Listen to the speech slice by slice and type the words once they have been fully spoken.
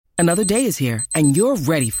Another day is here, and you're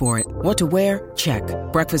ready for it. What to wear? Check.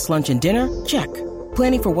 Breakfast, lunch, and dinner? Check.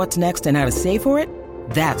 Planning for what's next and how to save for it?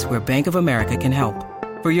 That's where Bank of America can help.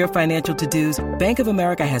 For your financial to-dos, Bank of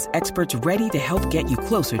America has experts ready to help get you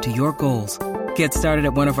closer to your goals. Get started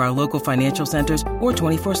at one of our local financial centers or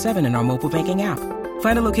 24/7 in our mobile banking app.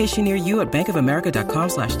 Find a location near you at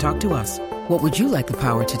bankofamerica.com/talktous. What would you like the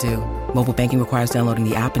power to do? Mobile banking requires downloading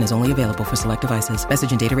the app and is only available for select devices.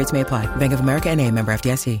 Message and data rates may apply. Bank of America NA, member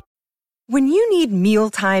FDIC. When you need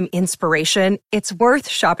mealtime inspiration, it's worth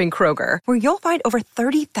shopping Kroger, where you'll find over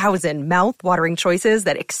 30,000 mouth-watering choices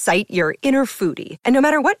that excite your inner foodie. And no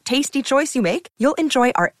matter what tasty choice you make, you'll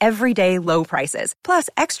enjoy our everyday low prices, plus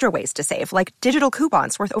extra ways to save, like digital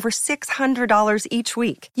coupons worth over $600 each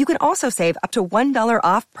week. You can also save up to $1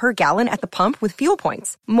 off per gallon at the pump with fuel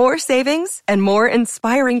points. More savings and more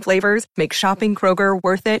inspiring flavors make shopping Kroger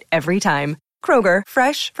worth it every time. Kroger,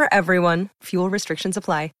 fresh for everyone. Fuel restrictions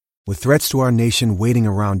apply. With threats to our nation waiting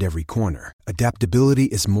around every corner, adaptability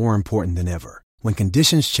is more important than ever. When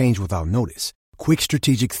conditions change without notice, quick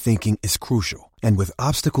strategic thinking is crucial. And with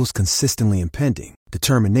obstacles consistently impending,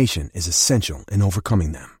 determination is essential in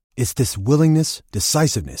overcoming them. It's this willingness,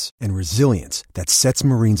 decisiveness, and resilience that sets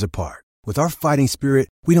Marines apart. With our fighting spirit,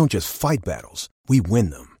 we don't just fight battles, we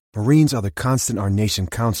win them. Marines are the constant our nation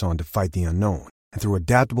counts on to fight the unknown. And through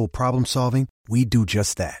adaptable problem solving, we do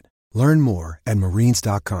just that. Learn more at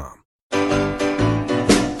marines.com.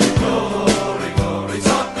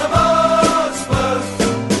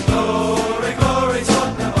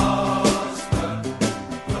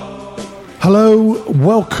 Hello,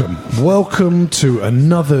 welcome to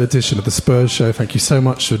another edition of the Spurs Show. Thank you so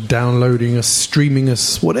much for downloading us, streaming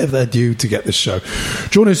us, whatever they do to get this show.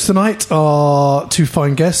 Joining us tonight are two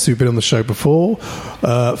fine guests who've been on the show before.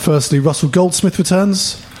 Firstly, Russell Goldsmith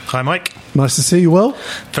returns. Hi, Mike. Nice to see you. Well,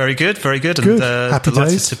 very good. Good. And Happy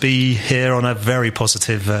delighted days to be here on a very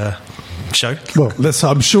positive show. Well,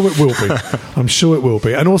 I'm sure it will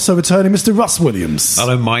be. And also returning, Mr. Russ Williams.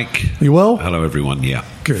 Hello, Mike. You well? Hello, everyone. Yeah,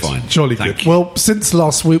 good. Fine. Jolly Thank good. you. Well, since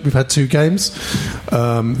last week, we've had two games.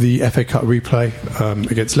 The FA Cup replay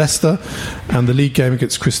against Leicester and the league game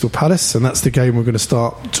against Crystal Palace. And that's the game we're going to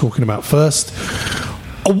start talking about first.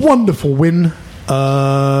 A wonderful win.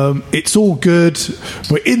 It's all good.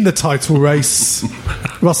 We're in the title race.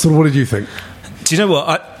 Russell, what did you think? Do you know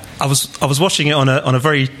what? I was watching it on a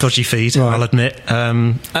very dodgy feed, right. I'll admit,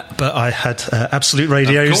 but I had Absolute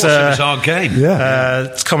Radio's of course, it was our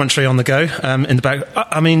game. Commentary on the go in the back.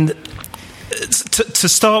 I mean, to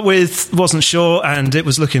start with, wasn't sure, and it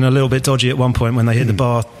was looking a little bit dodgy at one point when they hit the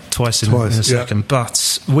bar twice in a second. Yeah.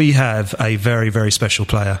 But we have a very, very special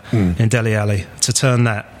player in Dele Alli to turn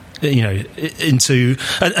that, into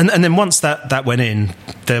and then once that went in,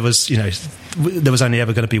 there was only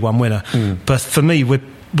ever going to be one winner. But for me,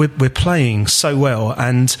 we're playing so well,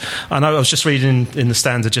 and I know I was just reading in the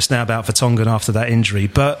Standard just now about Vertonghen after that injury,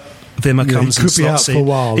 but Wimmer comes and slots in. He could be out for a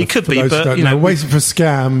while. He could be, but we're waiting for a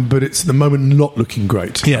scam, but it's at the moment not looking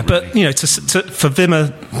great. Yeah, but for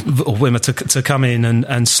Wimmer to come in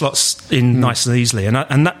and slots in nice and easily, and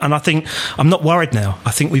I think I'm not worried now.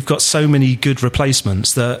 I think we've got so many good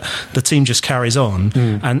replacements that the team just carries on,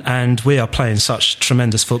 and we are playing such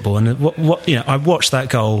tremendous football. And I watched that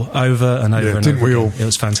goal over and over and didn't over. We all? It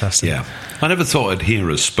was fantastic. Yeah, I never thought I'd hear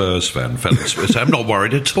a Spurs fan say, "I'm not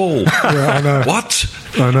worried at all." Yeah, I know. What?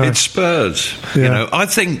 I know. It's Spurs. Yeah. I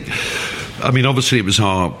think. I mean, obviously it was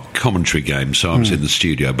our commentary game, so I was in the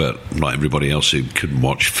studio, but like everybody else who couldn't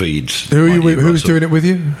watch feeds. Who was doing it with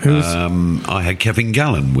you? I had Kevin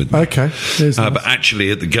Gallen with me. Okay. But actually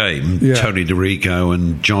at the game, Tony DiRico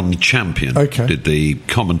and John Champion did the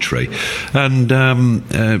commentary. And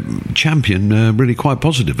Champion really quite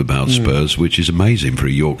positive about Spurs, which is amazing for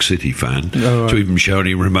a York City fan to even show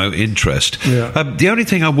any remote interest. Yeah. The only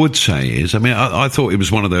thing I would say is, I mean, I thought it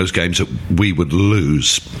was one of those games that we would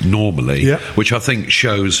lose normally. Which I think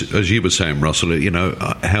shows, as you were saying, Russell,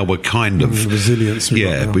 how we're kind of resilience.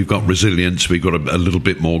 We've got resilience. We've got a little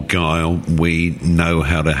bit more guile. We know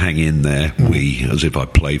how to hang in there. As if I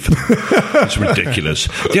play for them. It's ridiculous.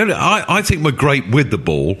 I think we're great with the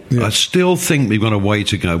ball. I still think we've got a way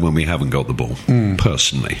to go when we haven't got the ball.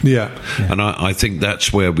 Personally, and I think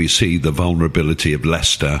that's where we see the vulnerability of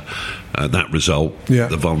Leicester. That result, the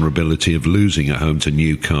vulnerability of losing at home to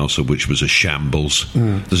Newcastle, which was a shambles.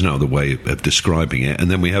 There's no other way of describing it.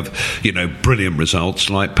 And then we have, brilliant results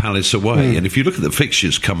like Palace away. And if you look at the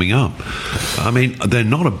fixtures coming up, I mean, they're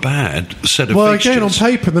not a bad set of well, fixtures. again, on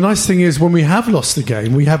paper, the nice thing is when we have lost a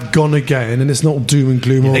game, we have gone again, and it's not doom and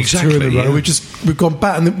gloom. Exactly, 2 in a row. yeah. We've gone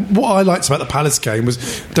back. And what I liked about the Palace game was,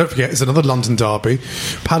 don't forget, it's another London derby.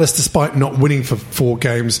 Palace, despite not winning for 4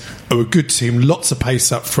 games, are a good team. Lots of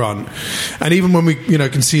pace up front, and even when we,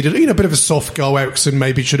 conceded, a bit of a soft goal, Ericsson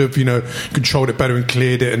maybe should have, controlled it better and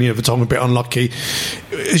cleared it, and Vertonghen a bit unlucky.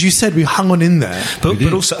 As you said, we hung on in there, but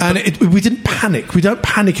also, we didn't panic. We don't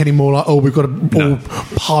panic anymore. Like, we've got to all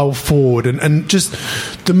pile forward, and just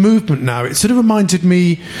the movement now. It sort of reminded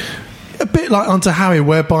me a bit like under Harry,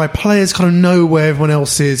 whereby players kind of know where everyone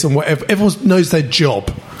else is and whatever. Everyone knows their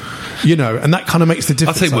job. And that kind of makes the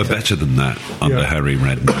difference. I think we're better than that under Harry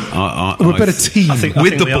Redknapp. We're a better team.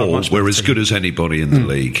 With the ball, we're as good as anybody in the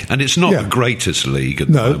league. And it's not the greatest league at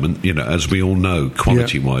the moment, as we all know,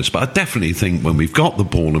 quality-wise. But I definitely think when we've got the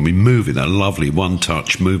ball and we move it, that lovely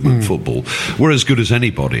one-touch movement football, we're as good as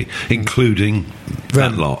anybody, including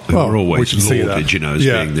that lot who are always lauded, as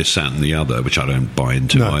being this, that and the other, which I don't buy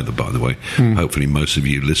into either, by the way. Hopefully most of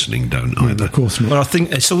you listening don't either. Of course not. Well, I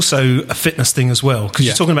think it's also a fitness thing as well, because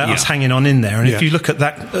you're talking about us hanging on in there, and if you look at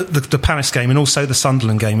that, the Palace game and also the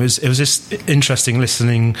Sunderland game, it was just interesting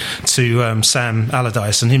listening to Sam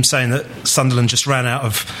Allardyce and him saying that Sunderland just ran out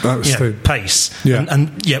of pace,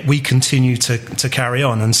 and yet we continue to carry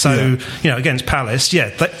on, and so against Palace,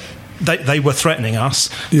 They were threatening us.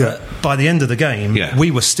 By the end of the game, we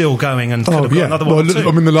were still going and could have got another one.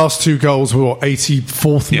 I mean, the last 2 goals were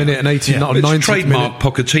 84th minute and 89th minute. It's trademark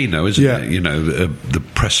Pochettino, isn't it? The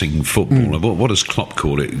pressing footballer. What does Klopp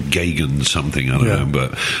call it? Gagan something, I don't know.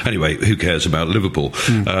 But anyway, who cares about Liverpool?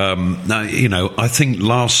 Now, I think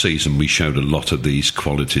last season we showed a lot of these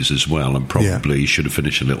qualities as well, and probably should have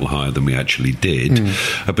finished a little higher than we actually did.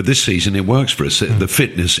 But this season it works for us. The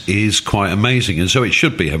fitness is quite amazing, and so it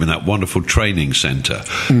should be, having that wonderful training centre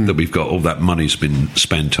that we've got, all that money's been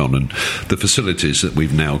spent on, and the facilities that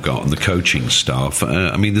we've now got, and the coaching staff.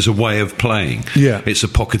 I mean, there's a way of playing. It's a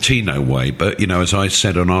Pochettino way, but as I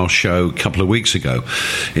said on our show a couple of weeks ago,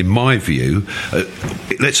 in my view,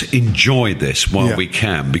 let's enjoy this while we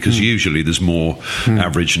can, because usually there's more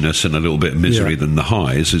averageness and a little bit of misery than the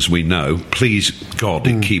highs, as we know. Please God,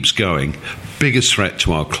 it keeps going. Biggest threat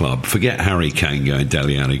to our club, forget Harry Kane going,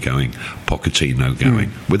 Dele Alli going, Pochettino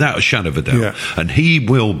going, without a shadow of a doubt. And he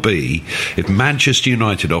will be, if Manchester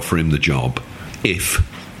United offer him the job, if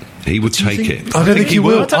he would take it. I don't think he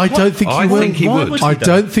will. I don't think he will. I think he would. I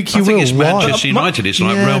don't think he will. I think it's Manchester United. It's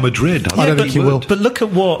like Real Madrid. I don't think he will. But look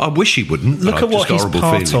at what... I wish he wouldn't. Look at what he's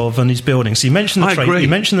part of and he's building. So you mentioned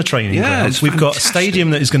the training grounds. We've got a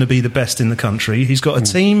stadium that is going to be the best in the country. He's got a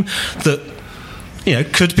team that...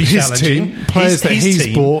 could be his challenging. Team, players that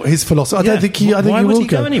he's bought, his philosophy. I don't think he. I think he will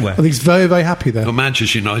go anywhere. I think he's very, very happy there. For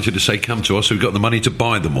Manchester United to say, "Come to us, we've got the money to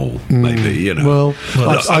buy them all." Maybe Well,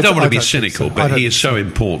 I don't want to be cynical, but he is so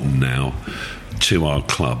important now to our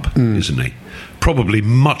club, isn't he? Probably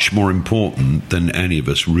much more important than any of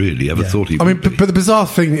us really ever thought he would be. But the bizarre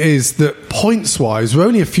thing is that points-wise, we're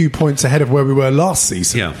only a few points ahead of where we were last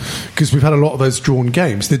season. Because we've had a lot of those drawn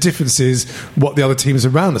games. The difference is what the other teams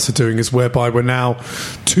around us are doing is whereby we're now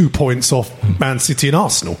 2 points off Man City and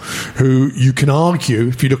Arsenal, who you can argue,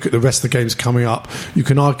 if you look at the rest of the games coming up, you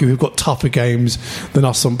can argue who've got tougher games than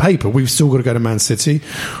us on paper. We've still got to go to Man City.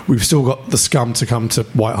 We've still got the scum to come to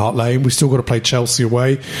White Hart Lane. We've still got to play Chelsea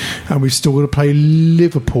away. And we've still got to play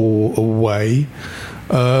Liverpool away,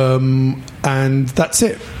 and that's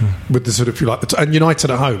it. With the sort of, if you like, and United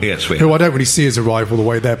at home, who I don't really see as a rival the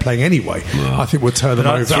way they're playing anyway. I think we'll turn them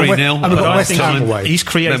over. 3-0. And we've got West Ham away. He's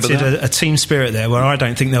created a team spirit there where I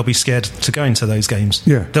don't think they'll be scared to go into those games.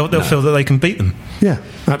 They'll feel that they can beat them. Yeah,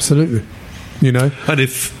 absolutely. And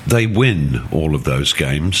if they win all of those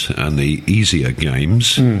games and the easier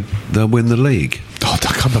games, they'll win the league. Oh,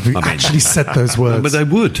 I can't believe you actually said those words. But they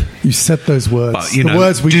would. You said those words. But, the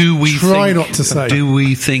words we try not to say. Do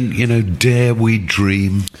we think, dare we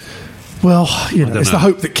dream? Well, it's the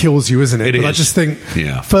hope that kills you, isn't it? But I just think,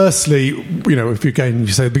 firstly, if you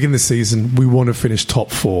say at the beginning of the season, we want to finish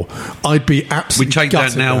top 4, I'd be absolutely We'd take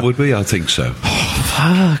that now, would we? I think so.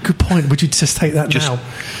 Good point. Would you just take that now?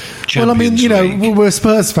 Champions well, I mean, League. we're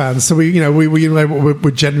Spurs fans, so we know what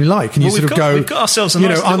we're generally like, and we've got ourselves a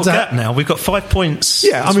nice little gap now. We've got 5 points.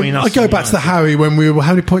 Yeah, I mean, I go back to the Harry when we were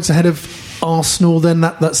how many points ahead of Arsenal then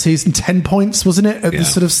that season, 10 points, wasn't it, at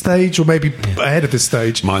this sort of stage, or maybe ahead of this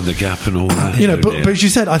stage? Mind the gap and all that. But as you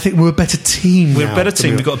said, I think we're a better team. We're a better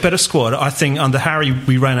team. We've got a better squad. I think under Harry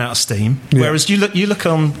we ran out of steam. Yeah. Whereas you look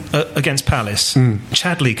on against Palace,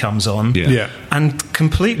 Chadley comes on, and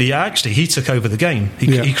completely. Actually, he took over the game.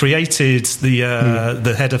 He created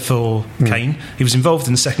the header for Kane. He was involved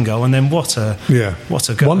in the second goal, and then what a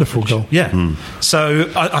goal. Wonderful goal. Yeah.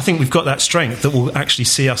 So I think we've got that strength that will actually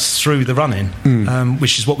see us through the run-in,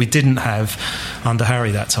 which is what we didn't have under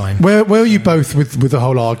Harry that time. Where are you both with the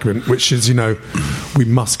whole argument, which is, we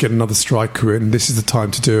must get another striker in, this is the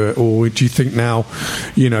time to do it? Or do you think now,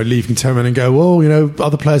 leaving Tillman and go, well,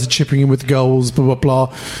 other players are chipping in with goals, blah, blah,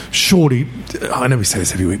 blah. Surely, I know we say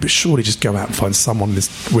this every week, but surely just go out and find someone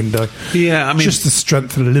this window. Yeah, I mean, just to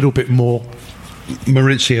strengthen a little bit more.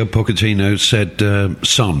 Maurizio Pochettino said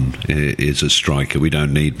Son is a striker, we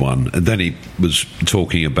don't need one, and then he was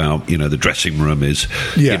talking about the dressing room is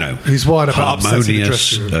he's wide about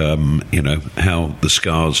harmonious, how the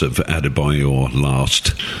scars of Adebayor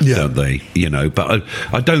last, don't they, but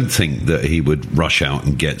I don't think that he would rush out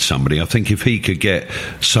and get somebody. I think if he could get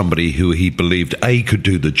somebody who he believed A could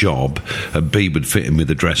do the job and B would fit in with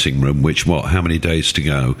the dressing room, which how many days to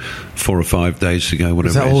go, 4 or 5 days to go, whatever.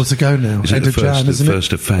 Is that all to go now? Is it the first? The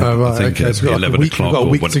 1st of February, I think, okay, so 11 o'clock or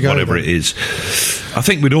whatever it is. I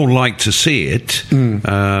think we'd all like to see it,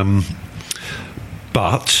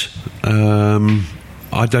 but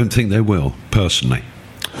I don't think they will, personally.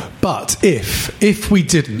 But if we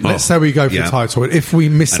didn't, let's say we go for the title, if we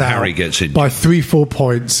miss out Harry gets by 3-4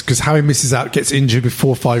 points, because Harry misses out, gets injured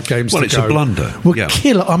before 5 games to go. Well, it's a blunder. We'll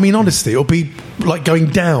kill it. I mean, honestly, it'll be like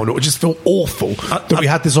going down. It would just feel awful that we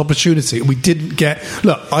had this opportunity and we didn't get...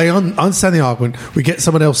 Look, I understand the argument. We get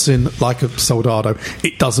someone else in, like a Soldado.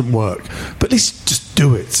 It doesn't work. But let's just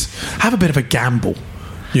do it. Have a bit of a gamble,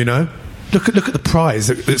 Look at the prize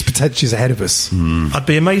that's potentially ahead of us. I'd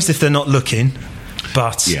be amazed if they're not looking.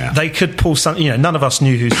 But they could pull something. None of us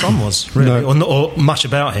knew who Son was really, or much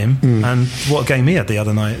about him, and what a game he had the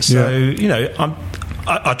other night. So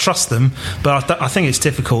I trust them, but I think it's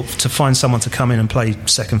difficult to find someone to come in and play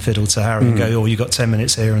second fiddle to Harry and go, you got 10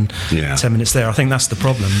 minutes here and 10 minutes there. I think that's the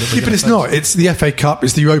problem. But it's not. It's the FA Cup,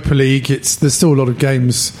 it's the Europa League, there's still a lot of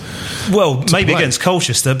games. Well, maybe against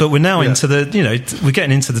Colchester, but we're now into we're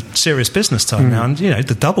getting into the serious business time now, and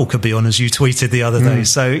the double could be on, as you tweeted the other day.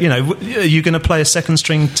 So are you going to play a second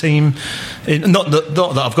string team? Not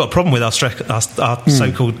that I've got a problem with our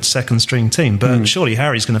so-called second string team, but surely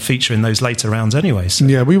Harry's going to feature in those later rounds anyway. So.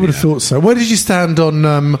 Yeah, we would have thought so. Where did you stand on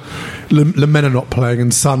Lamela not playing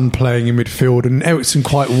and Son playing in midfield and Eriksen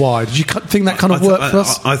quite wide? Did you think that kind of worked for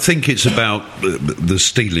us? I think it's about the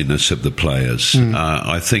steeliness of the players.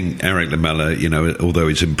 I think Eric Lamela, although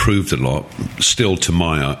he's improved a lot, still to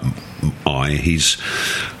my eye, he's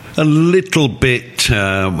a little bit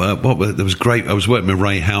that was great. I was working with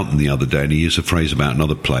Ray Houghton the other day and he used a phrase about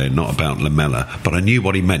another player, not about Lamela, but I knew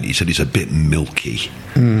what he meant. He said he's a bit milky.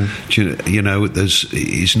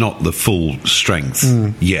 He's not the full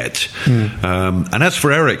strength yet. And as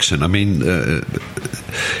for Eriksen, I mean,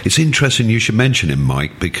 it's interesting you should mention him,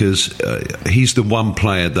 Mike, because he's the one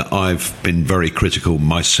player that I've been very critical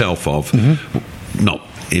myself of, not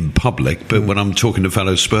in public, but when I'm talking to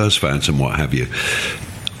fellow Spurs fans and what have you.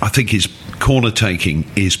 I think his corner taking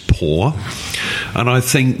is poor, and I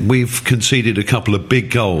think we've conceded a couple of big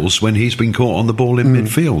goals when he's been caught on the ball in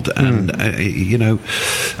midfield, and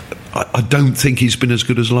I don't think he's been as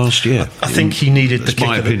good as last year. I think he needed the kick. That's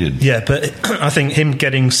my opinion. But I think him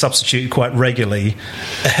getting substituted quite regularly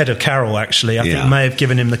ahead of Carroll, actually, I think may have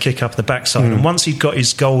given him the kick up the backside. And once he'd got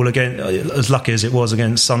his goal again, as lucky as it was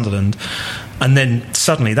against Sunderland, and then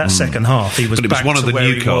suddenly that second half he was. But it was one of the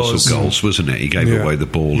Newcastle goals, wasn't it? He gave away the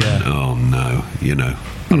ball. And, oh no,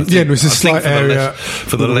 it was a slight area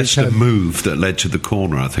for the Leicester move that led to the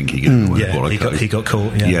corner. I think he gave away the ball. He got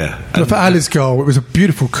caught. And for Ali's goal, it was a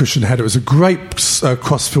beautiful cushion header. It was a great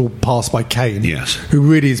crossfield pass by Kane, who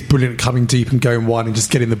really is brilliant, coming deep and going wide and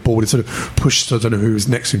just getting the ball. He sort of pushed, I don't know who was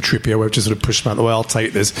next to him, Trippier, where just sort of pushed him out the way. I'll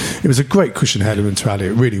take this. It was a great cushion header into Ali.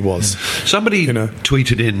 It really was. Somebody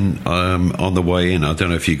tweeted in on the way in, I don't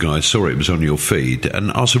know if you guys saw it was on your feed,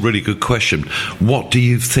 and asked a really good question. What do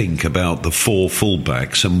you think about the 4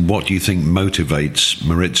 fullbacks, and what do you think motivates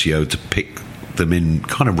Maurizio to pick them in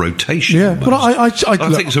kind of rotation? But I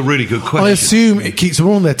think it's a really good question. I assume it keeps them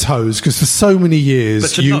on their toes, because for so many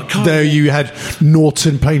years you had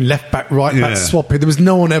Norton playing left back, right back, swapping. There was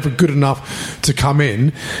no one ever good enough to come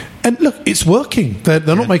in. And look, it's working. They're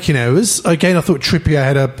not making errors. Again, I thought Trippier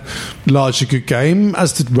had a largely good game,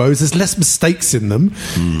 as did Rose. There's less mistakes in them.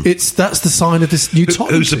 That's the sign of this new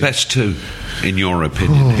Tottenham Who's team. the best two, in your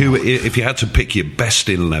opinion? Who, if you had to pick your best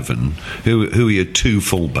 11, who are your two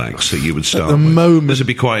fullbacks that you would start At the with? moment- This would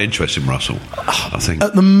be quite interesting, Russell, I think.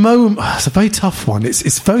 At the moment, it's a very tough one.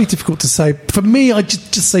 It's very difficult to say. For me, I'd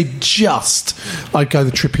just say I'd go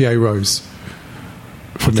the Trippier Rose.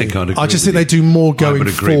 I think I'd agree I just with think they you. do more I going would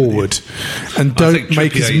agree with forward and I don't think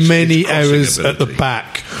make Trippier as is many crossing errors at the ability.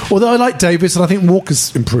 back. Although I like Davis and I think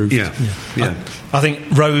Walker's improved. Yeah. I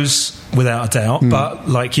think Rose, without a doubt, but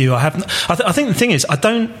like you, I think the thing is, I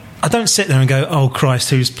don't sit there and go, oh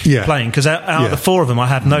Christ, who's playing? Because out of the four of them, I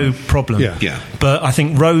have no problem. Yeah. But I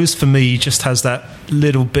think Rose, for me, just has that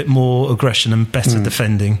little bit more aggression and better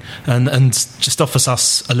defending, and just offers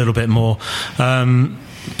us a little bit more.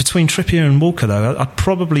 Between Trippier and Walker, though, I'd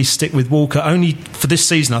probably stick with Walker only for this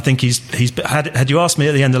season. I think he's had you asked me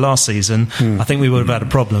at the end of last season, I think we would have had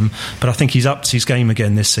a problem. But I think he's upped his game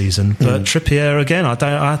again this season. But Trippier again, I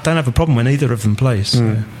don't have a problem when either of them plays.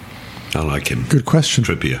 So. I like him. Good question.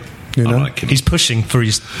 Trippier. You know? I like him. He's pushing for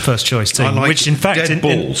his first choice team, which in fact dead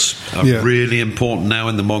balls are really important now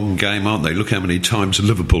in the modern game, aren't they? Look how many times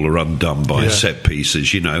Liverpool are undone by set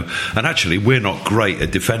pieces, and actually we're not great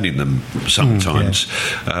at defending them sometimes.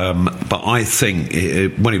 But I think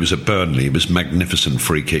when he was at Burnley, he was magnificent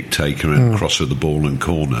free kick taker and cross with the ball and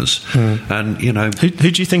corners. And who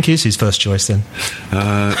do you think is his first choice then?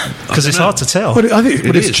 Because it's hard to tell. But I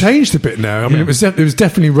think it's changed a bit now. I mean, it was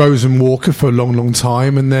definitely Rose and Walker for a long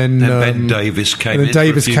time, and then Ben Davis came in.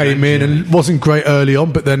 Davis came in and wasn't great early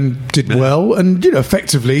on, but then did well. And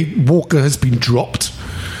effectively, Walker has been dropped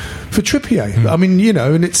for Trippier. I mean,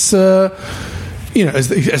 and it's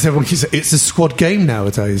as everyone keeps saying, it's a squad game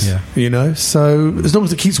nowadays. So as long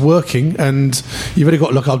as it keeps working, and you've only got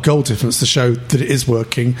to look at our goal difference to show that it is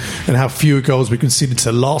working, and how fewer goals we conceded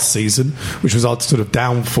to last season, which was our sort of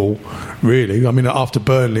downfall, really. I mean, after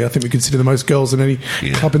Burnley, I think we conceded the most goals in any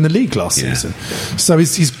club in the league last season. So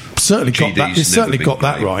he's certainly got that. He's certainly got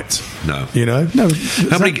that right. No.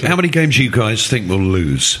 Exactly. How many games do you guys think we'll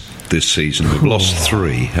lose this season? We've lost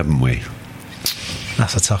 3, haven't we?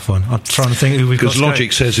 That's a tough one. I'm trying to think who we've got. Because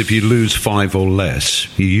logic says if you lose 5 or less,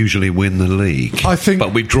 you usually win the league.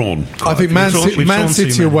 But we've drawn. I think Man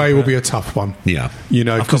City away will be a tough one. Yeah.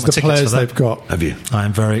 Because the players they've got. Have you? I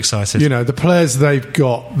am very excited. The players they've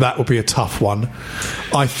got, that will be a tough one.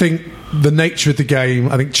 I think the nature of the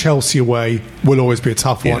game, I think Chelsea away will always be a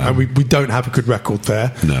tough one, and we don't have a good record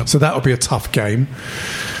there. No. So that will be a tough game.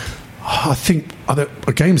 I think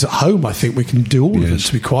games at home, I think we can do all of them,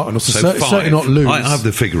 to be quite honest. So certainly not lose. I have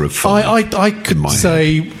the figure of 5. I could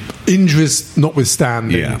say, injuries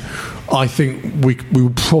notwithstanding, I think we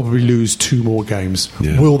will probably lose 2 more games.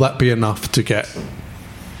 Will that be enough to get...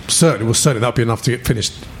 Certainly that'll be enough to get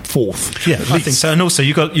finished 4th. Yeah, I think so. And also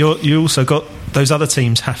you also got those other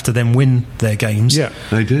teams have to then win their games. Yeah,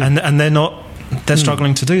 they do. And they're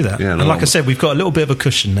struggling to do that. Yeah, and like I said, we've got a little bit of a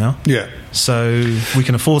cushion now. Yeah. So we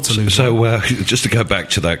can afford to lose. So just to go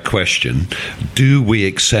back to that question, do we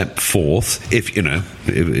accept 4th,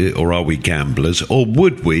 or are we gamblers, or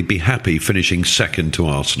would we be happy finishing 2nd to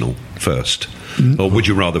Arsenal first? Or would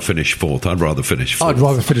you rather finish 4th? I'd rather finish 4th. I'd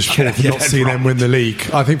rather finish 4th and not see them win the league.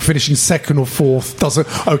 I think finishing 2nd or 4th doesn't...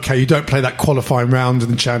 Okay, you don't play that qualifying round in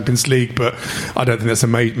the Champions League, but I don't think that's a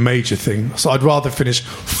major thing. So I'd rather finish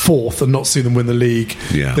 4th and not see them win the league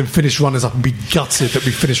than finish runners-up and be gutted that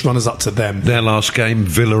we finish runners-up to them. Their last game,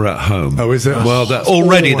 Villa at home. Oh, is it? Well,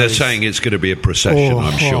 they're saying it's going to be a procession,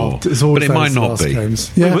 I'm sure. But it might not be.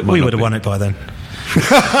 Yeah. We would have won it by then.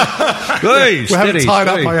 Hey, we haven't tied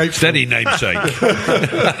up by April. Steady, namesake.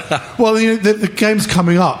 Well, the game's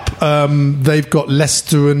coming up. They've got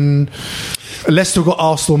Leicester have got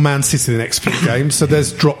Arsenal, Man City the next few games, so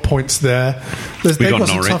there's drop points there. We've got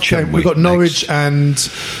Norwich. We've got Norwich and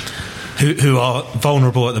who are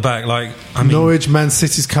vulnerable at the back. Norwich, Man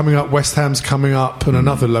City's coming up, West Ham's coming up, and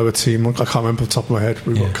another lower team. I can't remember off the top of my head.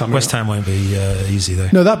 West Ham won't be easy though.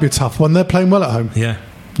 No, that'd be a tough one. They're playing well at home. Yeah.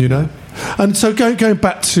 And so going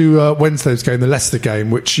back to Wednesday's game, the Leicester game,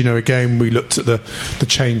 which again we looked at the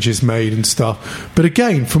changes made and stuff, but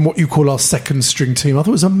again from what you call our second string team, I thought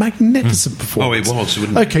it was a magnificent performance. Oh, it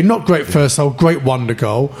was. Okay, not great first goal, great wonder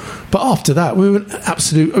goal, but after that we were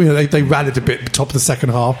absolute. They rallied a bit at the top of the second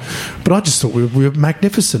half, but I just thought we were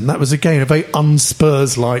magnificent. That was again a very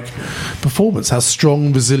un-Spurs like performance. How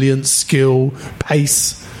strong, resilient, skill,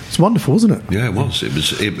 pace. It's wonderful, wasn't it? Yeah, it was.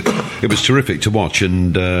 It was terrific to watch,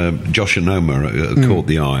 and Josh Onoma caught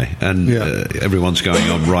the eye, and everyone's going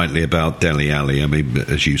on rightly about Dele Alli. I mean,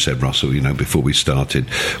 as you said, Russell, before we started,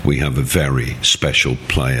 we have a very special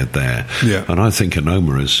player there, and I think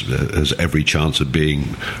Onoma has every chance of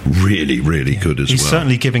being really, really good as well. He's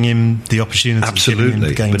certainly giving him the opportunity.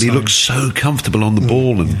 Absolutely, but he looks so comfortable on the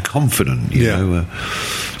ball and confident, you know.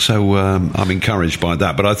 So I'm encouraged by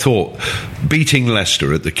that. But I thought beating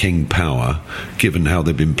Leicester at the King Power, given how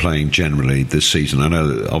they've been playing generally this season, I know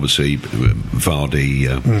that obviously Vardy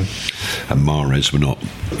and Mahrez were not,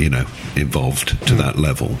 involved to that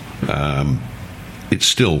level. It's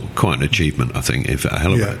still quite an achievement, I think. A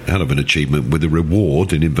hell of an achievement, with the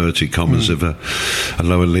reward, in inverted commas, of a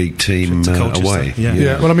lower league team away.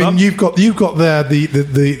 Well, I mean, you've got there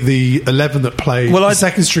the 11 that played, the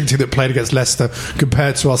second string team that played against Leicester,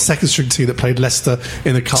 compared to our second string team that played Leicester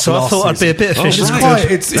in the cup. So I thought I'd be a bit efficient.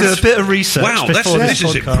 It's a bit of research. Wow, this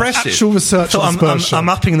is impressive. Actual research. I'm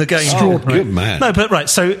upping the game. Good man. No, but right.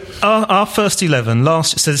 So our first 11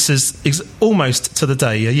 so this is almost to the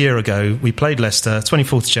day a year ago. We played Leicester.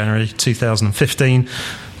 24th January 2015.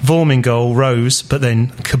 Vorm in goal, Rose, but then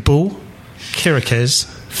Kabul, Chiriches,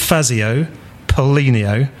 Fazio,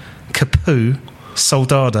 Paulinho, Capu,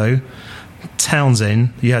 Soldado,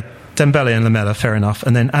 Townsend. You had Dembele and Lamela, fair enough,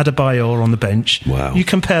 and then Adebayor on the bench. Wow. You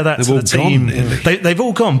compare that to the team. They've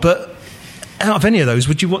all gone, but out of any of those,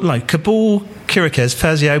 would you want, Kabul, Chiriches,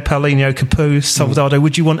 Fazio, Paulinho, Capu, Soldado,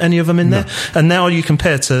 would you want any of them in there? And now you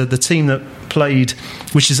compare to the team that played,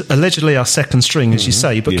 which is allegedly our second string, as you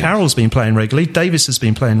say, but Carroll's been playing regularly, Davis has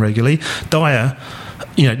been playing regularly, Dyer,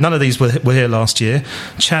 none of these were here last year,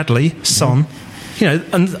 Chadley, Son,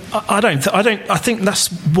 and I think that's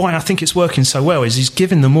why I think it's working so well, is he's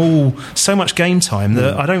giving them all so much game time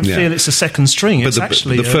that I don't feel it's a second string. It's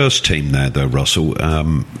actually the first team there, though, Russell,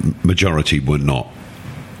 majority were not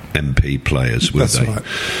MP players, were they? Right.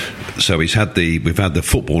 So we've had the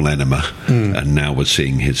football enema, and now we're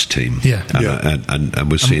seing his team,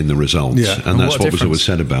 and we're seeing the results, and that's what was always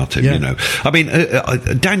said about him. I mean,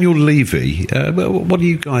 Daniel Levy, what do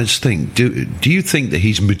you guys think? Do you think that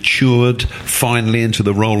he's matured finally into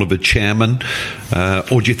the role of a chairman,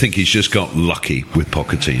 or do you think he's just got lucky with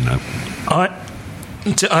Pochettino? I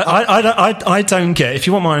don't get, if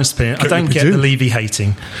you want my honest opinion, I don't get the Levy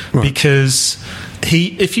hating, because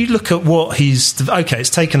if you look at what it's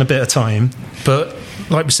taken a bit of time, but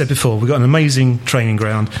like we said before, we've got an amazing training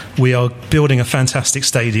ground, we are building a fantastic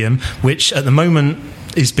stadium, which at the moment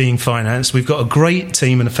is being financed. We've got a great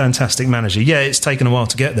team and a fantastic manager. Yeah, it's taken a while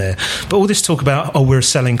to get there, but all this talk about we're a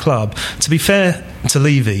selling club, to be fair to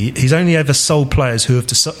Levy, he's only ever sold players who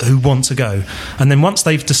want to go, and then once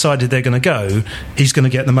they've decided they're going to go, he's going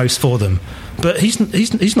to get the most for them. But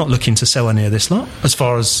he's not looking to sell any of this lot, as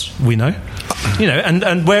far as we know.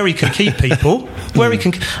 And where he can keep people, I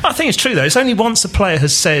think it's true though. It's only once a player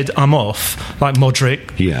has said I'm off, like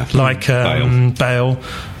Modric, like Bale,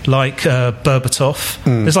 like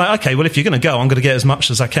Berbatov. It's like, okay, well, if you're going to go, I'm going to get as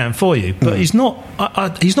much as I can for you. But he's not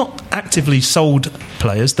actively sold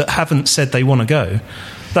players that haven't said they want to go.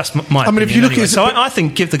 That's my opinion. If you look at I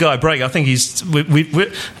think give the guy a break. I think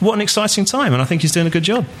what an exciting time, and I think he's doing a good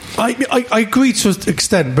job. I agree to an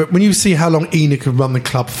extent, but when you see how long ENIC have run the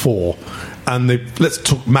club for, and let's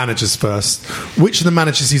talk managers first. Which of the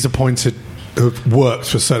managers he's appointed have worked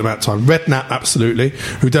for a certain amount of time? Redknapp, absolutely,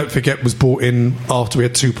 who, don't forget, was brought in after we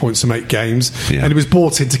had 2 points from 8 games, and he was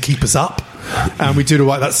brought in to keep us up, and we did all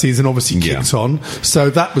right that season, obviously kicked on, so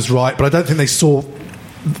that was right, but I don't think they saw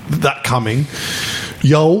that coming.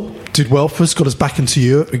 Yol did well for us, got us back into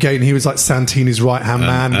Europe. Again, he was like Santini's right-hand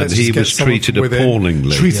man. And he was treated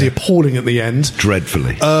appallingly. Appalling at the end.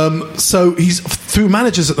 Dreadfully. So he's, through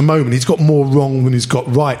managers at the moment, he's got more wrong than he's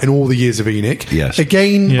got right in all the years of ENIC. Yes.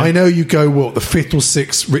 Again, I know you go, the 5th or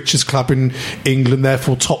 6th richest club in England,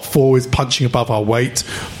 therefore top 4 is punching above our weight.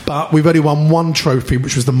 But we've only won one trophy,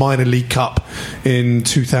 which was the Minor League Cup in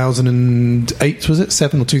 2008, was it?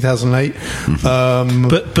 7 or 2008?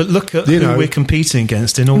 But look at who we're competing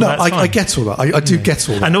against in all that time. I get all that. I do get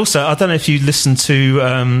all that. And also, I don't know if you listened to...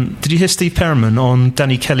 did you hear Steve Perriman on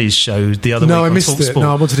Danny Kelly's show the other week? No, I missed it.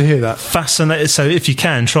 No, I wanted to hear that. Fascinating. So if you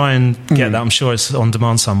can, try and get that. I'm sure it's on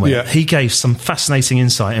demand somewhere. Yeah. He gave some fascinating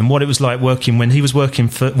insight in what it was like working when he was working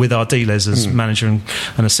with our dealers as manager and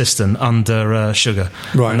assistant under Sugar.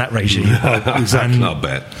 Right. And that regime. Exactly. I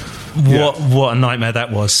bet. what a nightmare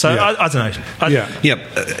that was. So I don't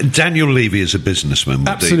know. Daniel Levy is a businessman.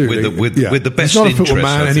 Absolutely. With the best he's not interest, a football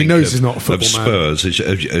man, and he knows he's not a football man. Spurs,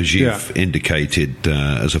 as you've indicated,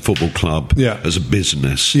 as a football club, as a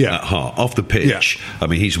business at heart. Off the pitch, I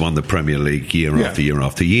mean, he's won the Premier League year after year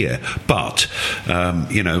after year. But,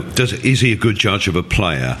 is he a good judge of a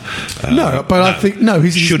player? No, but I think,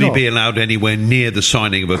 Should he be allowed anywhere near the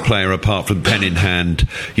signing of a player apart from pen in hand,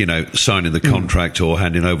 signing the contract or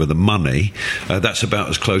handing over the money? That's about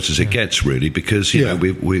as close as it gets, really, because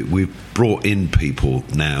we've brought in people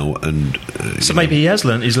now, and so maybe he has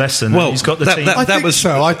learnt his lesson. Well, he's got the team. I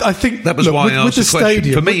think that was why I asked the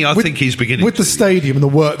question. For me, I think he's beginning with the stadium and the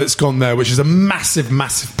work that's gone there, which is a massive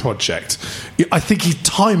project. I think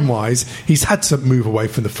time-wise, he's had to move away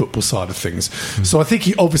from the football side of things. So I think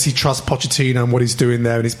he obviously trusts Pochettino and what he's doing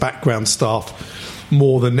there and his background staff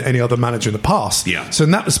more than any other manager in the past. So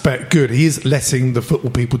in that respect, good. He is letting the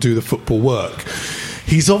football people do the football work.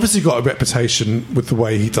 He's obviously got a reputation with the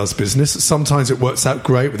way he does business. Sometimes it works out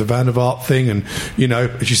great with the Van der Vaart thing, and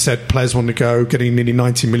as you said, players want to go, getting nearly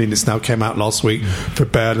 90 million. This now came out last week for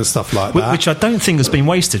Baird and stuff like that, which I don't think has been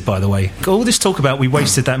wasted. By the way, all this talk about we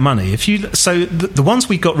wasted that money. The ones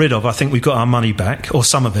we got rid of, I think we got our money back or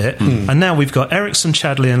some of it, and now we've got Ericsson,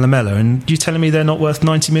 Chadley, and Lamella. And you telling me they're not worth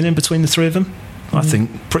 90 million between the three of them? I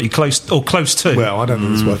think pretty close to. Well, I don't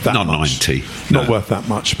think it's worth that not much. 90. Not worth that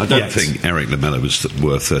much. I don't think Eric Lamella was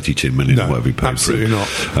worth 32 million or whatever he paid absolutely for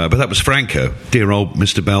it. Not. But that was Franco, dear old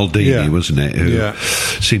Mr. Baldini, wasn't it? Who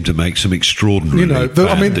seemed to make some extraordinary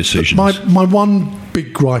bad decisions. My one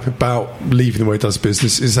big gripe about leaving the way he does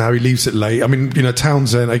business is how he leaves it late. I mean,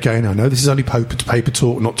 Townsend, again, I know this is only paper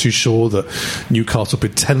talk, not too sure that Newcastle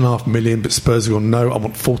bid 10.5 million, but Spurs have gone, no, I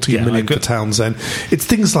want 14 million for Townsend. It's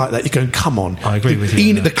things like that. You're going, come on. I agree with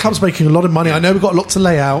you. The club's making a lot of money. I know we've got a lot to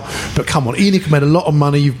lay out, but come on, ENIC made a lot of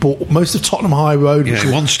money. You've bought most of Tottenham High Road, which he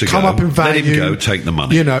wants to come go. up in value. Let him go, take the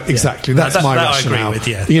money. Exactly. That's my rationale. I agree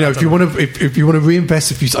with, if you want to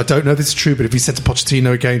reinvest, I don't know if this is true, but if he said to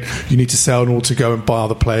Pochettino again, you need to sell in order to go and buy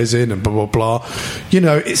other players in and blah blah blah.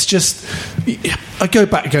 It's just, I go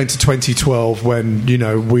back again to 2012 when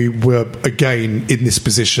we were again in this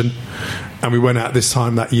position. And we went out this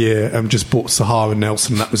time that year and just bought Sahar and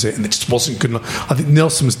Nelson, and that was it. And it just wasn't good enough. I think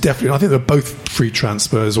Nelson was definitely, I think they were both free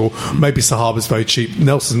transfers, or maybe Sahar was very cheap.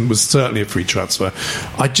 Nelson was certainly a free transfer.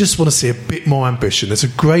 I just want to see a bit more ambition. There's a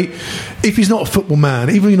great, if he's not a football man,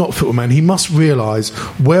 even if he's not a football man, he must realise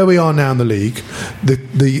where we are now in the league,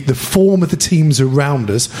 the form of the teams around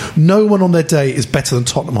us. No one on their day is better than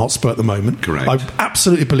Tottenham Hotspur at the moment. Correct. I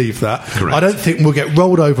absolutely believe that. Correct. I don't think we'll get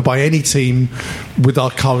rolled over by any team with our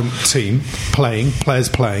current team. Players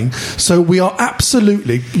playing. So we are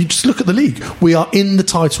absolutely, you just look at the league, we are in the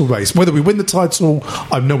title race. Whether we win the title,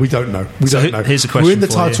 no, we don't know. We don't know. Here's a question. We're in the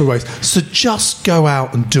title race. So just go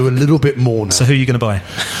out and do a little bit more now. So who are you going to buy?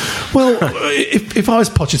 Well, if I was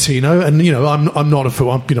Pochettino, and I'm not a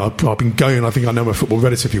football, I've been going, I think I know my football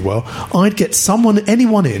relatively well, I'd get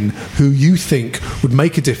anyone in who you think would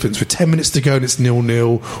make a difference with 10 minutes to go and it's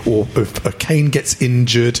 0-0, or if Kane gets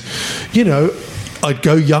injured, I'd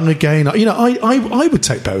go young again. I would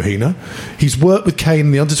take Bohina. He's worked with Kane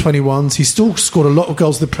in the under-21s. He's still scored a lot of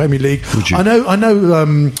goals in the Premier League. Would you? I know.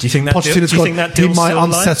 Do you think that he might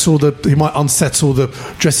unsettle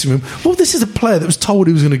the dressing room. Well, this is a player that was told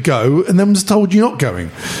he was going to go, and then was told you're not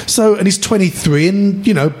going. So, and he's 23, and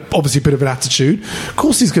obviously a bit of an attitude. Of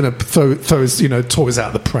course, he's going to throw his toys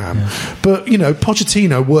out of the pram. Yeah. But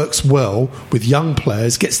Pochettino works well with young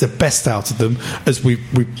players, gets the best out of them, as we've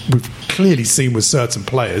clearly seen with certain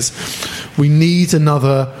players. We need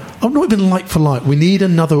another, I'm not even like for like, we need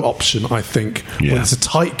another option, I think, when it's a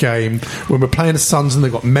tight game, when we're playing the Suns and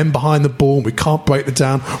they've got men behind the ball and we can't break them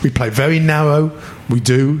down. We play very narrow. We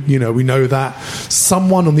do, we know that.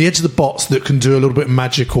 Someone on the edge of the box that can do a little bit of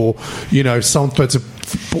magic, or someone threads a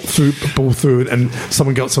ball through and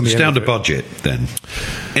someone gets on the end. It's down to budget then.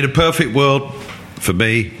 In a perfect world, for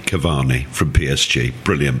me, Cavani from PSG,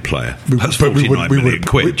 brilliant player. That's 49 million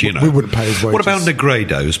quid, We wouldn't pay his wages. What about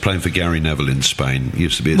Negredo, who's playing for Gary Neville in Spain? He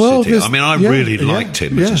used to be at City. I mean, I really liked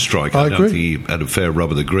him as a striker. I don't think he had a fair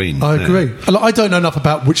rub of the green. I agree. I don't know enough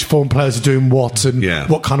about which foreign players are doing what and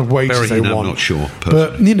what kind of wages they want. I'm not sure.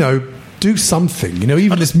 Personally. But, do something,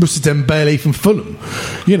 even this Moussa Dembele from Fulham.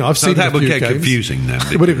 I've seen that would get confusing now.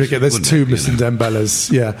 There's two Moussa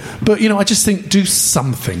Dembeles, But I just think do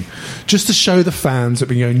something, just to show the fans that have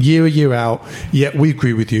been going year out. Yeah, we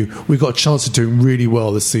agree with you. We've got a chance of doing really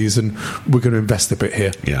well this season. We're going to invest a bit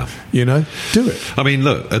here. Yeah, do it. I mean,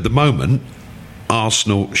 look, at the moment,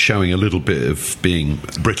 Arsenal showing a little bit of being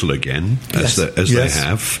brittle again, as Yes. they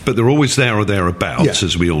have, but they're always there or thereabouts,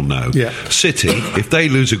 as we all know. Yeah. City, if they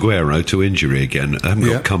lose Aguero to injury again, they haven't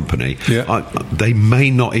got company, they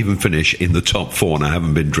may not even finish in the top 4, and I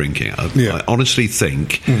haven't been drinking. I honestly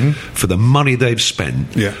think for the money they've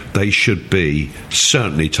spent, they should be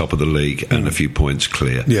certainly top of the league and a few points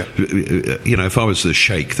clear. You know, if I was the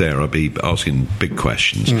Sheikh there, I'd be asking big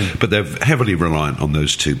questions. But they're heavily reliant on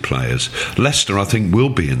those two players. Leicester, I think, will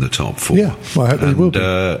be in the top 4. Yeah, well, I hope they will be.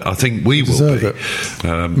 I think we will be.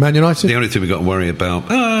 Man United? The only thing we've got to worry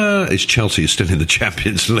about is Chelsea is still in the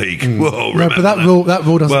Champions League. Whoa, no, but that rule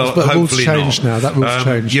doesn't. Well, but the rules hopefully changed now. That rule's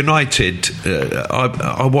changed. United,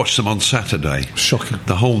 I watched them on Saturday. Shocking.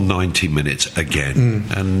 The whole 90 minutes again,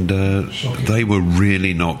 and they were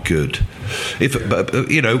really not good.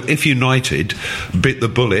 If United bit the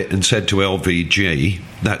bullet and said to LVG,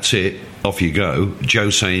 "That's it, off you go," Joe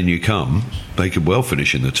saying you come, they could well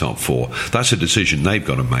finish in the top 4. That's a decision they've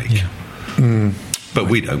got to make. But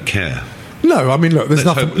we don't care. No, I mean, look, there's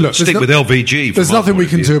nothing. Stick with LVG. There's nothing we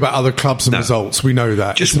can do about other clubs and results. We know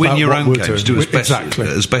that. Just win your own games. Do as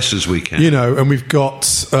best as we can. You know, and we've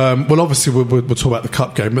got. Obviously, we'll talk about the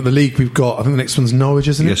cup game, but the league we've got. I think the next one's Norwich,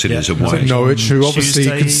 isn't it? Yes, it is away. Norwich, who obviously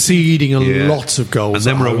Tuesday. Conceding a lot of goals. And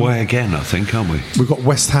then we're away again, I think, aren't we? We've got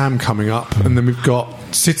West Ham coming up, and then we've got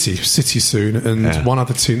City soon, and one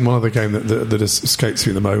other game that escapes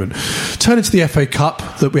me at the moment. Turning to the FA Cup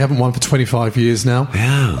that we haven't won for 25 years now.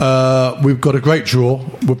 We've got a great draw.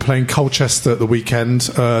 We're playing Colchester at the weekend,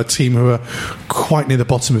 a team who are quite near the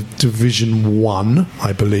bottom of Division 1,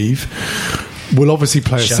 I believe. We'll obviously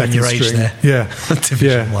play a Showing second your age string. there.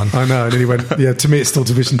 Division 1. I know. And then he went, to me it's still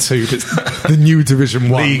Division 2, but it's the new Division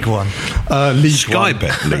 1. League 1. League Sky 1.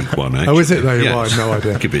 Bet League 1, actually. Oh, is it? No, I have no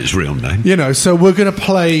idea. Give it its real name. You know, so we're going to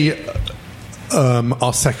play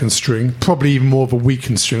our second string, probably even more of a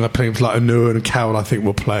weakened string. I'm playing like Anua and Cowell, I think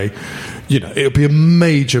we'll play. You know, it would be a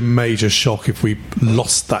major shock if we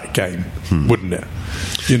lost that game, wouldn't it?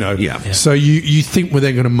 You know, So you think we're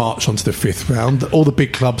then going to march on to the 5th round. All the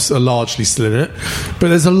big clubs are largely still in it, but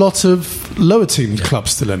there's a lot of lower team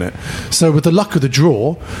clubs still in it. So with the luck of the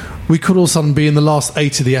draw, we could all of a sudden be in the last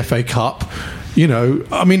 8 of the FA Cup. You know,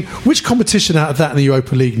 I mean, which competition out of that in the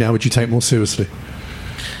Europa League now would you take more seriously?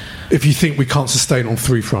 If you think we can't sustain on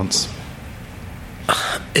 3 fronts?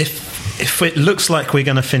 If it looks like we're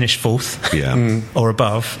going to finish 4th or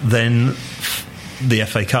above, then the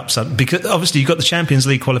FA Cup's up, because obviously you've got the Champions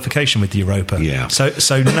League qualification with the Europa.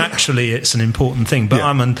 So naturally it's an important thing. But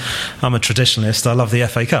I'm a traditionalist. I love the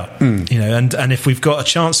FA Cup. You know, and if we've got a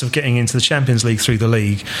chance of getting into the Champions League through the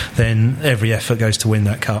league, then every effort goes to win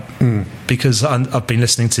that cup. Because I've been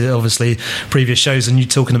listening to obviously previous shows, and you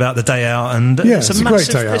talking about the day out, and it's a great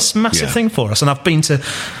day out. It's a massive thing for us. And I've been to,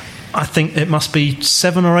 I think it must be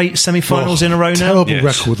 7 or 8 semi-finals in a row now. Terrible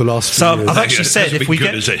record the last few years. So I've actually said if we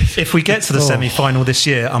get to the semi-final this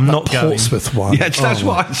year, I'm not going. Portsmouth one. Yeah, that's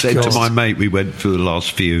what I said to my mate. We went for the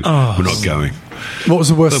last few. We're not going. What was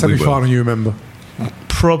the worst semi-final you remember?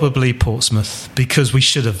 Probably Portsmouth, because we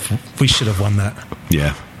should have won that.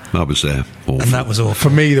 Yeah, I was there. Awful. And that was awful. For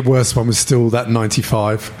me, the worst one was still that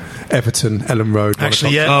 95 Everton Ellen Road.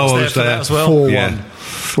 Actually, I was there for that as well. 4-1. Yeah.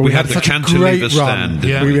 Well, we had the such a cantilever great stand.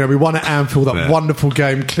 run. We won at Anfield, that wonderful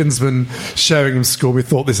game. Klinsmann, Sheringham scored. We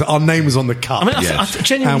thought our name was on the cup. I mean, I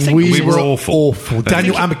genuinely think we were awful.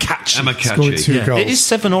 Daniel Amakachi scored 2 goals. It is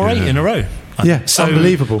 7 or 8 in a row. Yeah, so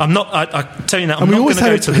unbelievable. I'm not. I tell you that. And we always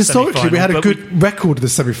had to historically we had a good record of the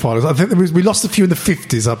semi-finals. I think we lost a few in the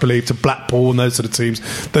 50s, I believe, to Blackpool and those sort of teams.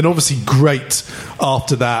 Then obviously great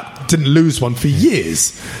after that. Didn't lose one for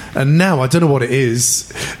years, and now I don't know what it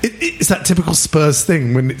is. It's that typical Spurs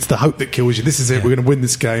thing when it's the hope that kills you. This is it. We're going to win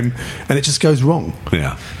this game, and it just goes wrong.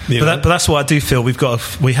 Yeah, but that's what I do feel. We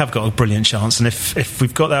have got a brilliant chance, and if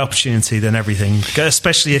we've got that opportunity, then everything.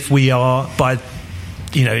 Especially if we are by.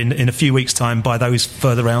 You know, in a few weeks' time, by those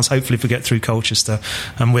further rounds, hopefully if we get through Colchester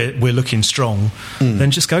and we're looking strong,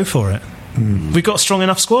 then just go for it. We've got a strong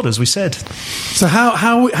enough squad, as we said. So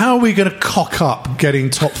how are we going to cock up getting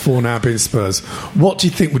top 4 now being Spurs? What do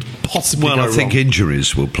you think would possibly go wrong? I think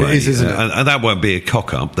injuries will play. It is, isn't it? And that won't be a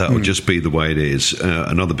cock-up. That will just be the way it is.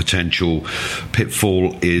 Another potential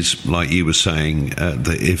pitfall is, like you were saying,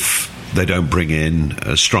 that if they don't bring in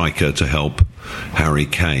a striker to help Harry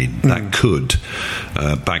Kane, that could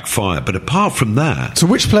backfire. But apart from that, so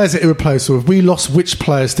which players are irreplaceable? If we lost which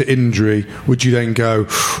players to injury, would you then go,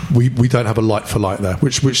 we don't have a like for like there?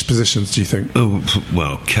 Which positions do you think?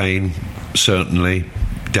 Well, Kane certainly,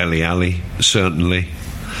 Dele Alli certainly.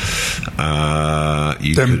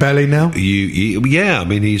 Dembele now? Yeah, I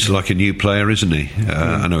mean, he's like a new player, isn't he?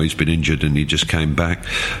 I know he's been injured and he just came back.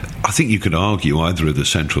 I think you could argue either of the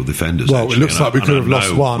central defenders. Well, actually, it looks like we could have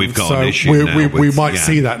lost one. We've got so an issue we might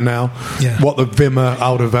see that now. What the Wimmer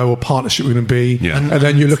Alderweireld partnership we're going to be. Yeah. And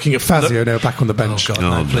then you're looking at Fazio now back on the bench. Oh, God,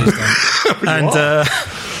 no, please don't. And...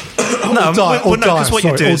 because what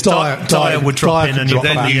you do is Dyer would drop in and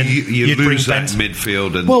you lose that Bent.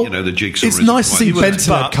 midfield and the jigsaw. It's nice to see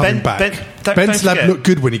Bentaleb coming back. Bentaleb looked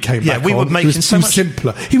good when he came back. We were making so much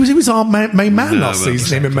simpler. He was our main man last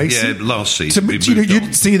season. Him and Mason. Yeah, last season. You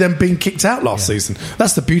didn't see them being kicked out last season.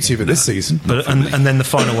 That's the beauty of it this season. But and then the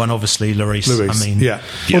final one, obviously, Lloris. I mean,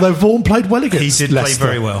 Although Vaughan played well against he did Leicester. Play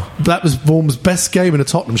very well. That was Vaughan's best game in a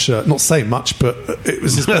Tottenham shirt. Not saying much, but it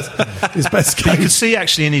was his best game. You could see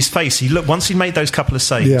actually in his face. He looked once he made those couple of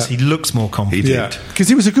saves. He looked more confident. He did because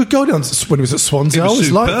he was a good goalie when he was at Swansea. I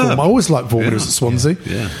always liked Vaughan. I always liked Vaughan when he was at Swansea.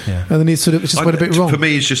 Yeah. And then he sort of just went a bit wrong. For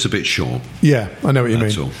me, he's just a bit short. Yeah, I know what you mean.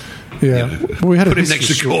 That's all. Yeah, we had put him next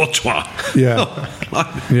to Courtois. Yeah.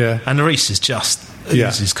 And Lloris is just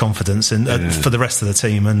oozes confidence for the rest of the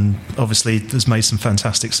team, and obviously has made some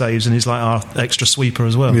fantastic saves, and he's like our extra sweeper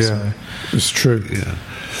as well. Yeah, it's true. Yeah.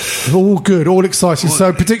 All good, all exciting.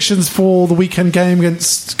 So predictions for the weekend game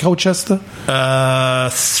against Colchester?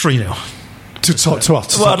 3-0. To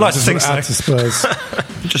us. Well, I'd like to think so. To Spurs.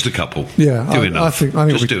 Just a couple. Yeah, do enough. I think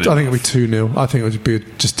it'll be 2-0. I think it would be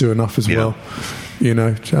just do enough as well. You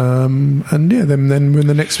know, and then win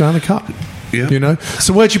the next round of the cup. Yeah. You know,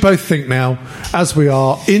 so where do you both think now, as we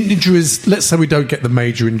are injuries? Let's say we don't get the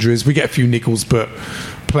major injuries, we get a few niggles, but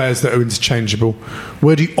players that are interchangeable.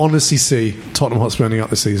 Where do you honestly see Tottenham Hotspur ending up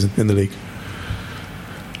this season in the league?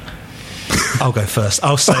 I'll go first.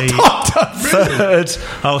 I'll say third.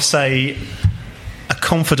 I'll say a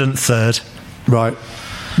confident third. Right.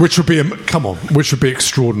 Which would be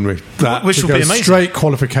extraordinary. Which would be amazing. Straight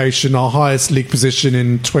qualification, our highest league position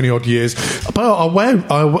in 20 odd years. But our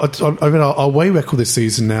away record this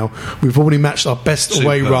season now, we've already matched our best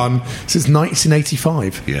away run since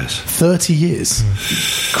 1985. Yes, 30 years.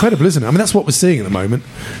 Incredible, isn't it? I mean, that's what we're seeing at the moment.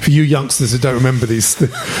 For you youngsters who don't remember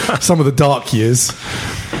some of the dark years,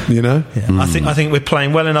 you know. Yeah. I think we're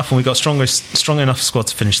playing well enough, and we've got strong enough squad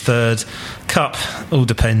to finish third. Cup all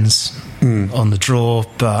depends on the draw,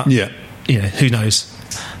 but who knows?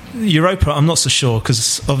 Europa, I'm not so sure,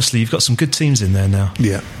 because obviously you've got some good teams in there now.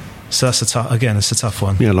 Yeah, so that's a tough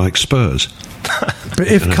one. Yeah, like Spurs. But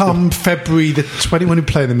if come February the 20, when we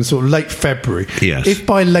play them in sort of late February, if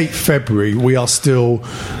by late February we are still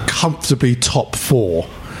comfortably top four,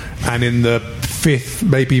 and in the fifth,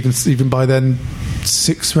 maybe even by then,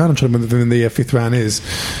 sixth round, I'm trying to remember when the fifth round is,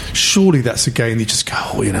 surely that's a game you just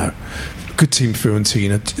go, good team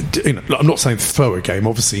Fiorentina. I'm not saying throw a game,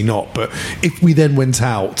 obviously not, but if we then went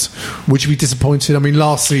out, would you be disappointed? I mean,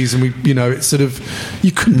 last season it's sort of,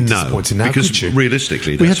 you couldn't be disappointed now, because could you?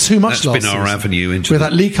 Realistically, we had too much last season. That's been our avenue into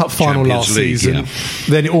that League Cup final last season.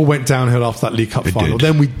 Then it all went downhill after that League Cup final.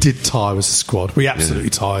 Then we did tire as a squad. We absolutely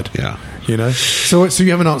tired. Yeah. So you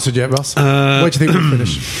haven't answered yet, Russ. Where do you think we'll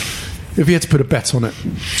finish? If you had to put a bet on it.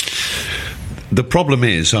 The problem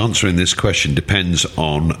is, answering this question depends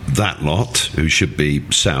on that lot, who should be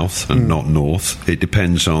south and not north. It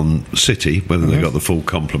depends on City, whether they got the full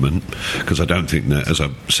complement, because I don't think that, as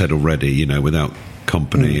I've said already, without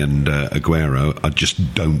Kompany and Aguero, I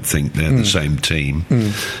just don't think they're the same team.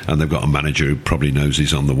 And they've got a manager who probably knows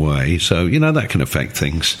he's on the way. So, that can affect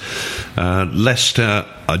things. Leicester,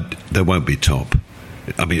 they won't be top.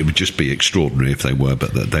 I mean, it would just be extraordinary if they were,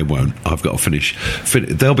 but they won't. I've got to finish.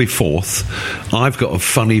 They'll be fourth. I've got a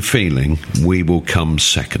funny feeling we will come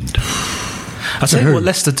second. I'll tell you what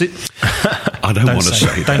Leicester do. I don't want to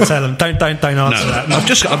say that. Don't tell them. Don't answer that. No.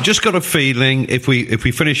 I've just got a feeling if we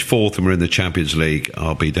finish fourth and we're in the Champions League,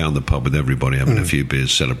 I'll be down the pub with everybody having a few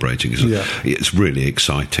beers, celebrating. It's really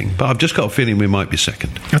exciting. But I've just got a feeling we might be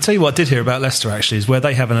second. I'll tell you what I did hear about Leicester actually is where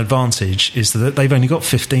they have an advantage is that they've only got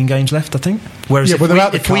 15 games left, I think. Whereas they're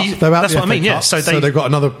out the cup. That's what I mean. Yeah. So they've got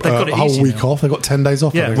another whole week off. They've got 10 days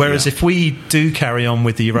off. Yeah. Whereas if we do carry on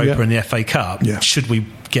with the Europa and the FA Cup, should we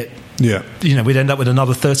get? Yeah, we'd end up with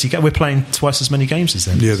another 30 games. We're playing twice as many games as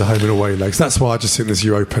them. Yeah, the home and away legs. That's why I just think there's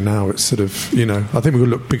Europa now. It's sort of, I think we've got to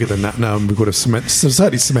look bigger than that now, and we've got to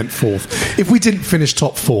certainly cement fourth. If we didn't finish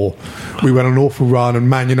top four, we went on an awful run, and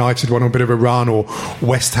Man United went on a bit of a run, or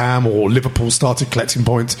West Ham or Liverpool started collecting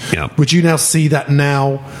points. Yeah. Would you now see that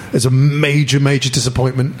now as a major, major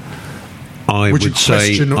disappointment? I would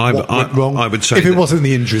say what went wrong? I would say if it wasn't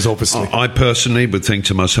the injuries, obviously. I personally would think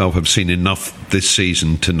to myself, I've seen enough this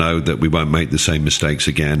season to know that we won't make the same mistakes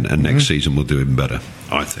again, and next season we'll do even better.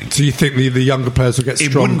 I think. So you think the younger players will get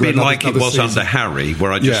stronger? It wouldn't be like it was season? under Harry,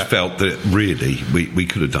 where I just felt that really we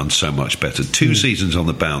could have done so much better. 2 seasons on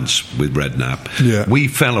the bounce with Redknapp. Yeah. We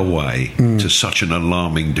fell away to such an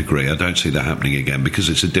alarming degree. I don't see that happening again because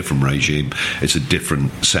it's a different regime, it's a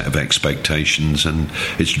different set of expectations, and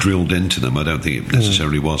it's drilled into them. I don't think it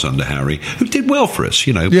necessarily was under Harry, who did well for us,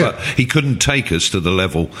 but he couldn't take us to the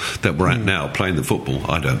level that we're at now, playing the football,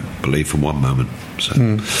 I don't believe for one moment.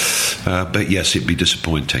 So, but yes, it'd be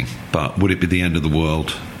disappointing. But would it be the end of the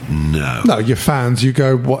world? No, you're fans. You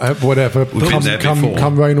go whatever.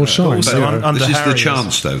 Come rain or shine. This is the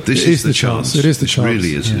chance, though. This is the chance. It is the chance. It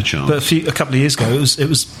really is the chance. But a couple of years ago, it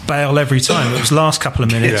was Bale every time. It was last couple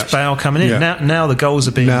of minutes, Bale coming in. Yeah. Now the goals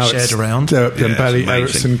are being shared around. Dembele,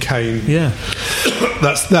 Eriksen, Kane. Yeah,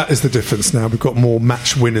 that is the difference. Now we've got more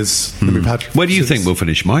match winners than we've had. Where do you think we'll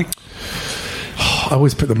finish, Mike? I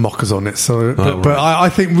always put the mockers on it, but I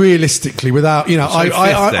think realistically, without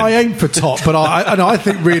I aim for top, but I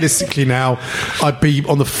think realistically now I'd be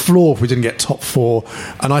on the floor if we didn't get top 4.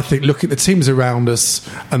 And I think looking at the teams around us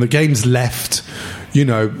and the games left,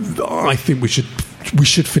 I think we should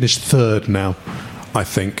finish 3rd now. I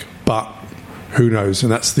think, but who knows? And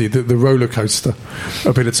that's the roller coaster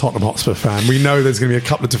of being a Tottenham Hotspur fan. We know there's going to be a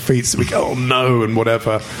couple of defeats that we go, oh no, and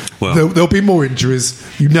whatever. Well, there'll be more injuries.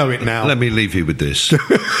 You know it now. Let me leave you with this.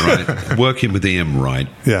 Right, working with Ian Wright,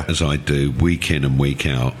 as I do week in and week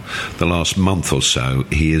out, the last month or so,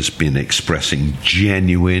 he has been expressing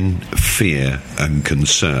genuine fear and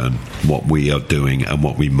concern what we are doing and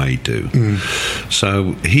what we may do.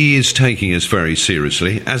 So he is taking us very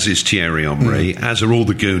seriously, as is Thierry Henry, as are all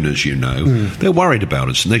the Gooners, They're worried about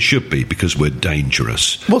us, and they should be, because we're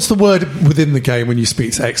dangerous. What's the word within the game when you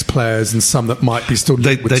speak to ex-players and some that might be still...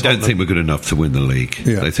 They don't think we're good enough to win the league.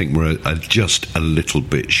 Yeah. They think we're just a little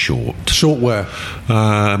bit short. Short where?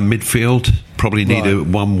 Midfield. Probably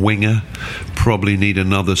need one winger. Probably need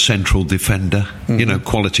another central defender.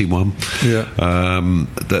 Quality one. Yeah.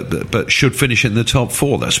 But should finish in the top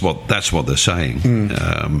 4. That's what they're saying.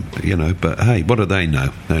 But hey, what do they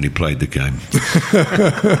know? They only played the game.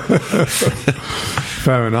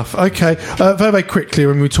 Fair enough. Okay. Very, very quickly,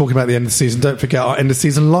 when we were talking about the end of the season, don't forget our end of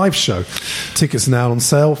season live show. Tickets are now on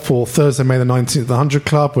sale for Thursday, May the 19th at the 100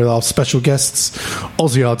 Club with our special guests,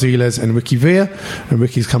 Ozzy Ardiles and Ricky Villa. And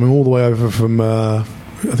Ricky's coming all the way over from...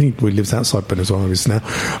 I think he lives outside Buenos Aires now,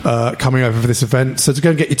 coming over for this event. So to go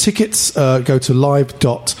and get your tickets, go to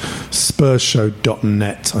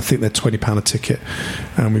live.spursshow.net. I think they're £20 a ticket.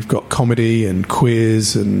 And we've got comedy and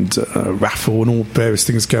quiz and raffle and all various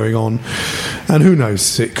things going on. And who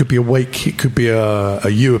knows, it could be a wake, it could be a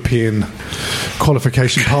European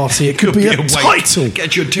qualification party, it could be a title.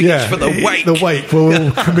 Get your tickets for the wake. The wake,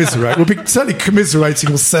 we'll commiserate. We'll be certainly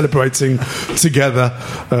commiserating or celebrating together,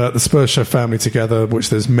 the Spurs Show family together,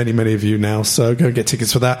 which there's many, many of you now, so go and get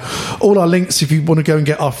tickets for that. All our links, if you want to go and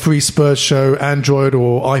get our free Spurs Show Android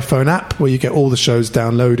or iPhone app, where you get all the shows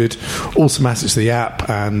downloaded automatically to the app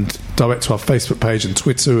and direct to our Facebook page and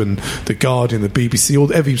Twitter and The Guardian, the BBC,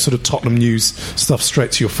 all every sort of Tottenham news stuff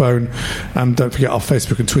straight to your phone. And don't forget our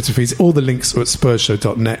Facebook and Twitter feeds. All the links are at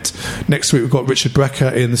spursshow.net. Next week we've got Richard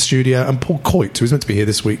Brecker in the studio, and Paul Coit, who's meant to be here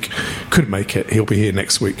this week, couldn't make it. He'll be here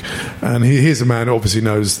next week. And he's a man who obviously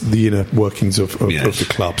knows the inner workings of the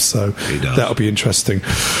club, so that'll be interesting.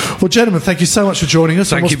 Well, gentlemen, thank you so much for joining us.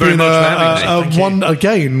 Thank you very much for having me.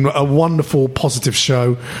 Again, a wonderful, positive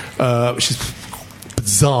show, which is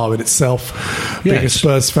bizarre in itself. Being a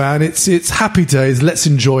Spurs fan, it's happy days. Let's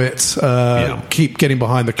enjoy it. Keep getting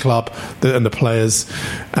behind the club and the players,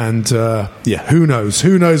 and who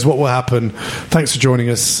knows what will happen. Thanks for joining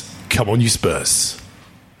us. Come on, you Spurs.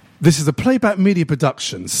 This is a Playback Media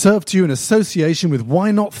production, served to you in association with Why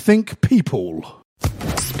Not Think People.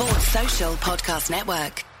 Sports Social Podcast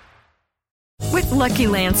Network. With Lucky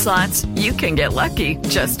Land Slots, you can get lucky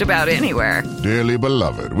just about anywhere. Dearly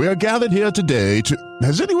beloved, we are gathered here today to...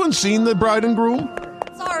 Has anyone seen the bride and groom?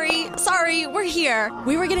 Sorry, we're here.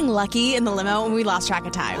 We were getting lucky in the limo and we lost track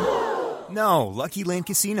of time. No, Lucky Land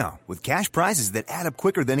Casino, with cash prizes that add up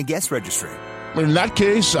quicker than a guest registry. In that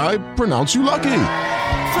case, I pronounce you lucky.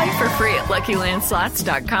 Play for free at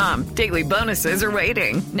LuckyLandSlots.com. Daily bonuses are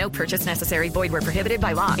waiting. No purchase necessary. Void where prohibited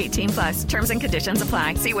by law. 18+. Terms and conditions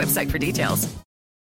apply. See website for details.